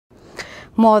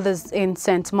Mothers in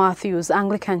St. Matthew's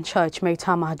Anglican Church,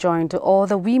 Maitama, joined all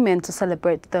the women to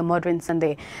celebrate the Modern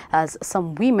Sunday, as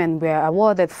some women were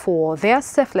awarded for their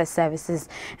selfless services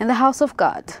in the house of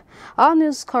God. Our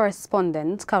news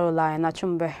correspondent, Caroline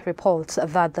Achumbe, reports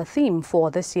that the theme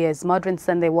for this year's Modern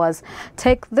Sunday was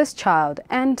 "Take this child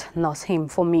and not him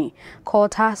for me," core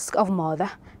task of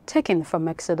mother, taken from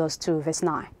Exodus 2 verse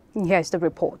 9. Here's the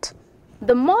report.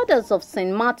 The mothers of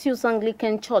St. Matthew's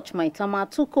Anglican Church, Maitama,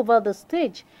 took over the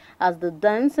stage as they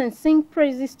dance and sing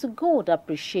praises to God,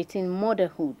 appreciating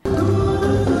motherhood.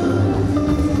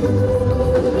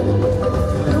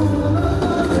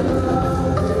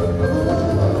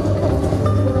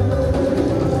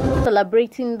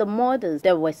 Celebrating the mothers,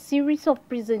 there were a series of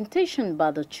presentations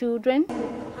by the children.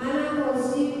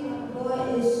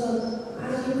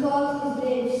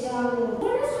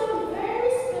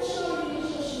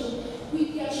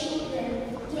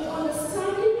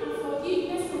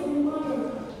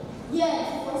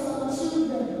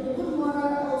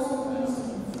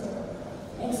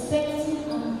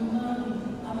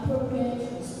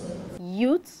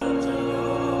 Youths,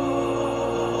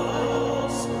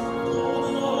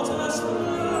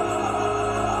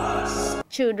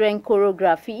 children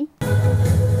choreography,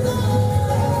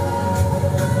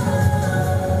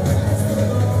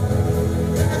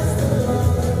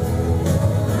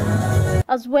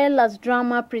 as well as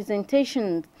drama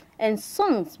presentations and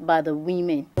songs by the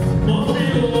women.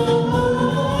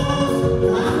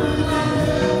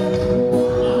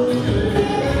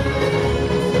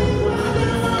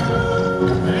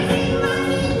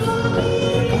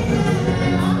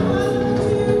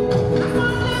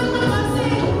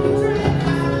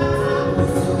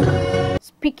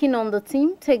 Speaking on the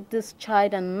theme, "Take this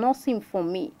child and nurse him for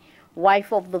me,"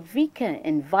 wife of the vicar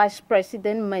and vice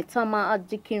president Maitama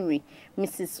Adikinri,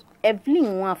 Mrs. Evelyn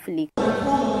Nwafili, to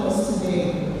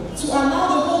allow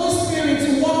the Holy Spirit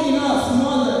to work in us,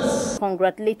 mothers,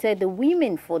 congratulated the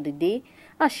women for the day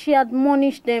as she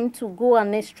admonished them to go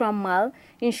an extra mile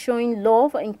in showing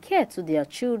love and care to their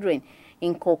children,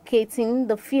 inculcating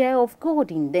the fear of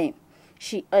God in them.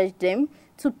 She urged them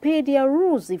to pay their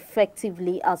roles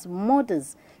effectively as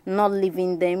mothers, not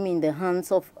leaving them in the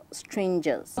hands of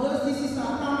strangers. This is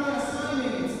our primary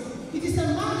assignment. It is a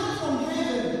mandate from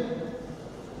heaven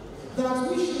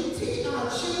that we should teach our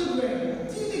children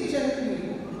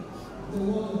diligently the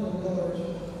word of the Lord.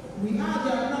 We are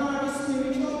their primary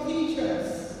spiritual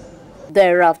teachers.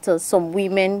 Thereafter, some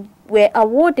women were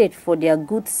awarded for their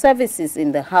good services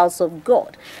in the house of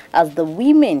God, as the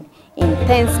women in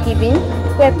Thanksgiving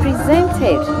were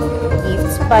presented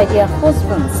gifts by their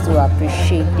husbands to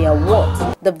appreciate their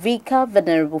work. The Vicar,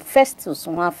 Venerable Festus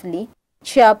Nwafili,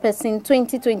 Chairperson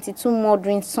 2022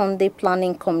 Modern Sunday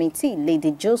Planning Committee,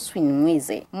 Lady Josephine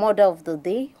Nweze, Mother of the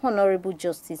Day, Honorable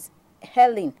Justice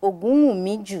Helen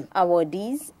Ogunwumiju,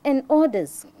 awardees and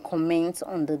others comment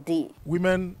on the day.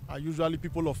 Women are usually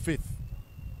people of faith,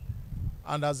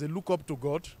 and as they look up to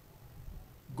God,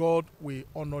 God will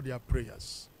honor their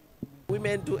prayers.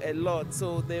 Women do a lot,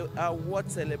 so they are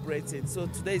worth celebrating. So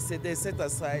today is a day set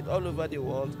aside all over the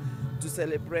world to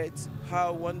celebrate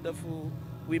how wonderful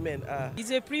women are.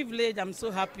 It's a privilege. I'm so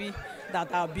happy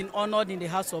that I've been honored in the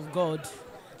house of God,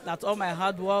 that all my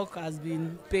hard work has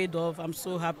been paid off. I'm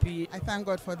so happy. I thank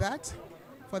God for that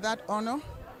honor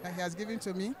that He has given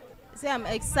to me. I'm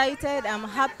excited, I'm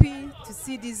happy to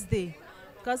see this day,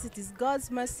 because it is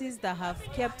God's mercies that have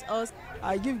kept us.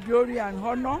 I give glory and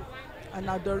honor and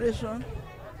adoration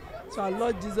to our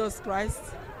Lord Jesus Christ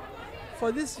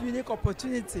for this unique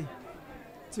opportunity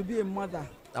to be a mother.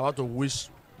 I want to wish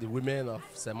the women of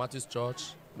St. Matthew's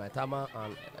Church, Maitama,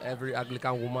 and every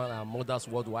Anglican woman and mothers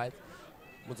worldwide,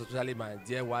 most especially my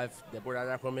dear wife,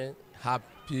 Deborah Rakome,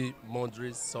 happy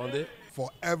Modern Sunday. For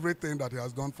everything that He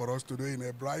has done for us today in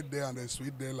a bright day and a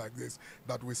sweet day like this,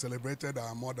 that we celebrated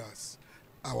our mothers,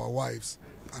 our wives,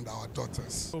 and our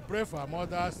daughters. We pray for our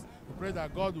mothers. We pray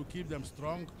that God will keep them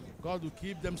strong. God will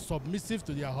keep them submissive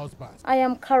to their husbands. I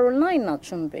am Caroline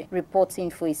Achumbe, reporting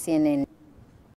for ACNN.